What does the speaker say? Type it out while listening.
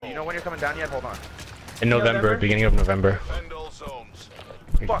know when you're coming down yet? Hold on. In November, beginning of November. Defend all zones.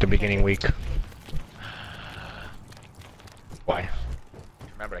 The beginning week. Why?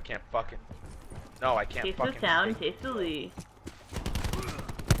 Remember, I can't fucking. No, I can't Taste fucking. the sound, taste the Lee.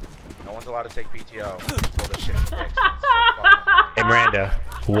 No one's allowed to take PTO until this shit's fixed. It's so fucking Hey Miranda,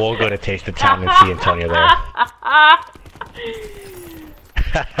 we'll go to Taste the Town and see Antonio there. I'm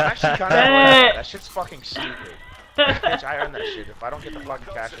actually kind of that shit's fucking stupid. Bitch, I earned that shit. If I don't get the fucking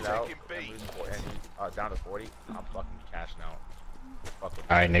cash it out and lose down to 40, I'm fucking cashing out. Fuck with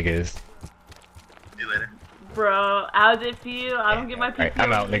Alright, niggas. See you later. Bro, how's it feel? I don't get my PTO. Alright,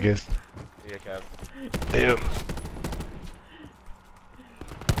 I'm out, niggas. See ya, Kev. Damn.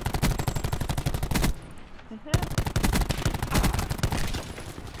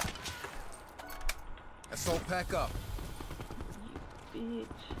 Assault pack up. Bitch.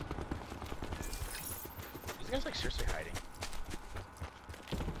 These guys like seriously hiding.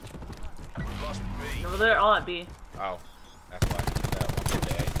 Lost B. No, they're all at B. Oh, that's why. That one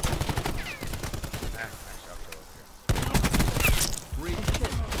day. Actually, I'll kill up here.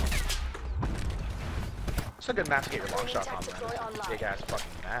 It's a good map to get your long shots on, man. Big ass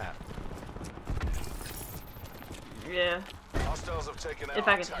fucking map. Yeah. Hostiles have taken out If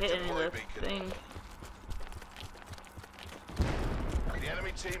I can tactical hit any of oil those beacon. things. The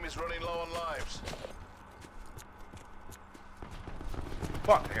enemy team is running low on lives.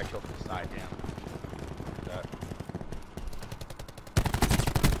 Fuck, I got killed from the side, damn.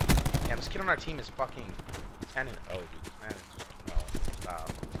 Damn, this kid on our team is fucking 10 and 0, dude. This man is just, no, stop.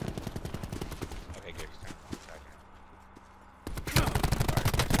 Okay, good, he's 10 and 0.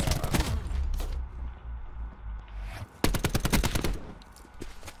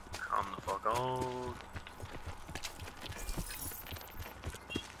 Calm the fuck on.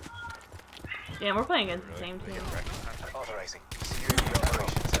 Yeah, we're playing against the same team. Authorizing. UAV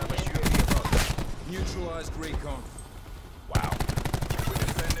operations. UAV above. Neutralized recon. Wow. We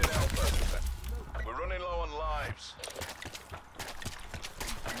defended Alpha. We're running low on lives.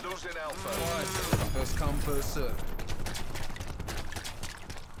 Losing Alpha. First come, first serve.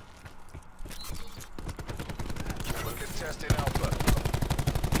 We're contesting Alpha.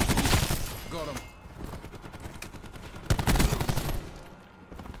 Got him.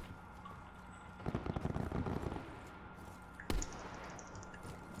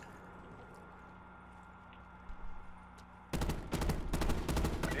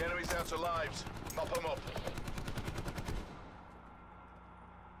 The enemy's out of lives. Mop them up.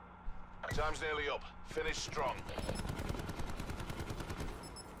 Time's nearly up. Finish strong.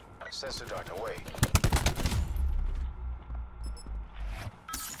 Sensor dart away.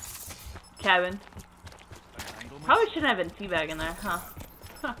 Cabin. Probably shouldn't have been teabagging there, huh?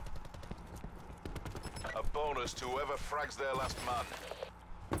 A bonus to whoever frags their last man.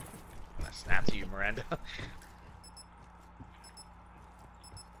 I'm gonna snap to you, Miranda.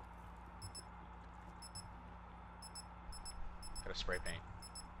 Gotta spray paint.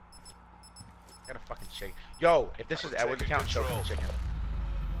 Gotta fucking shake. Yo, if this is Edward's account, show me the chicken.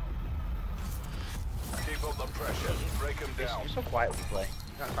 Keep up the pressure. Break them down. You're so quiet when you play.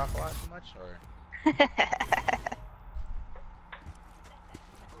 You not talk a lot too much, or?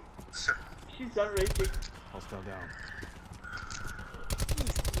 She's done racing. Hostile down.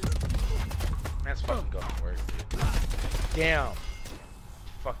 Man's fucking going to work, dude. Damn.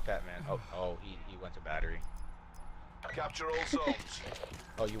 Fuck that man. Oh, he went to battery. Capture all zones.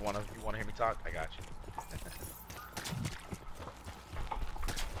 Oh, you wanna hear me talk? I got you.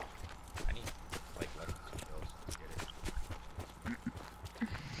 I need like letting two kills. Let's get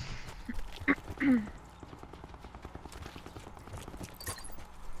it.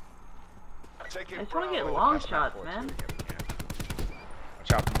 Taking I just want to get Bravo. long That's shots, not man. forward, so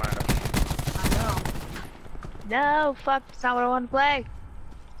watch out for mine. I know. No, fuck, that's not what I want to play.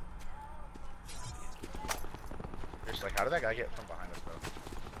 Just like, how did that guy get from behind us, though?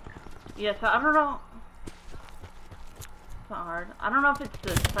 Yeah, so I don't know. It's not hard. I don't know if it's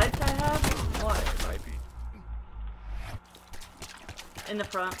the sights I have or what. It might be. In the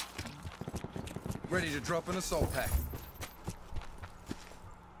front. Ready to drop an assault pack.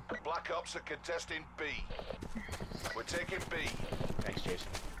 Black Ops are contesting B. We're taking B. Thanks, Jason.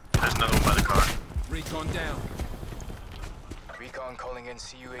 There's another one by the car. Recon down. Recon calling in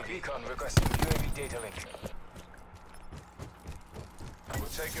CUAV. Recon requesting UAV data link. We're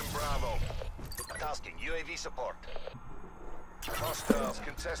taking Bravo. Tasking UAV support. Hostiles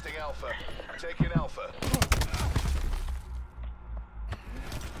contesting Alpha. Taking Alpha.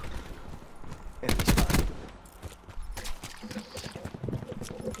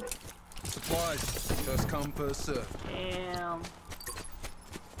 Supplies. First come, first serve. Damn.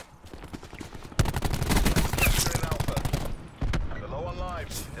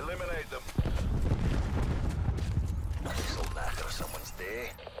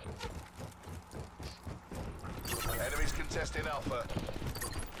 Alpha.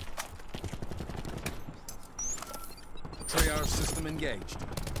 Triage system engaged.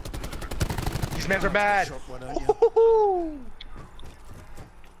 These men are bad. Shot one, aren't you?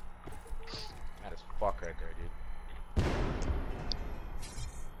 That is fuck right there, dude.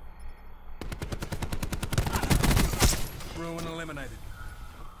 Ruin eliminated.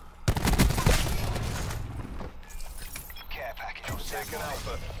 Care package. Taken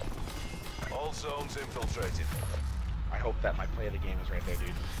Alpha. All zones infiltrated. I hope that my play of the game is right there,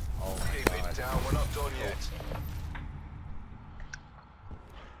 dude. Oh my Keep god. it down. We're not done yet.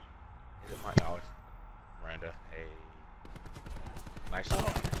 Is it my no, it's Miranda. Hey. Nice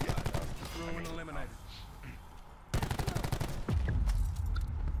one. Ruin eliminated.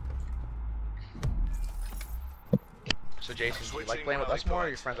 So Jason, do you like playing with us more or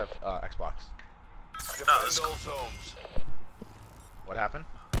your friends have Xbox? Defend this is all zones. What happened?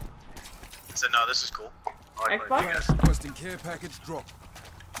 So no, this is cool. I like playing Xbox? with Requesting care package drop.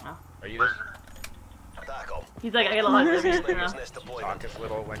 Are you just Tackle. He's like, I got a lot of this, you know? Nest deployment. talk as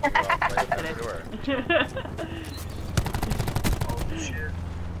little when you play with us, or? you guys. Oh shit.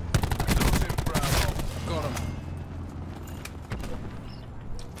 Those in Bravo. Got him.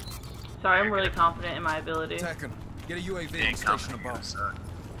 Sorry, I'm really confident in my ability. Taken. Get a UAV Being and station confident above. is,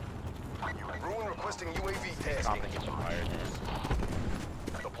 Ruin requesting UAV testing. Something gets fired.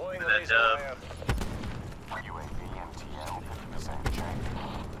 Deploying the That laser dub. wire. UAV MTL 50% check.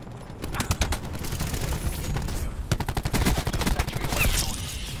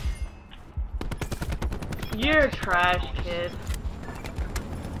 You're trash, kid.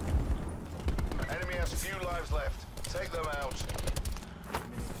 Enemy has a few lives left. Take them out.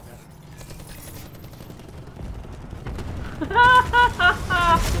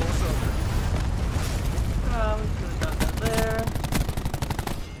 Oh, we could have done that there.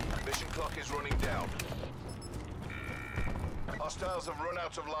 Mission clock is running down. Hostiles have run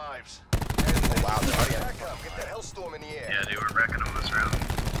out of lives. Oh wow, they're already Back up. Get the Hellstorm in the air. yeah, they were wrecking them this round.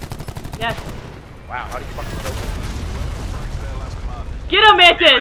 Yes. wow, how do you fucking know? Their last command. Get him, Mantis!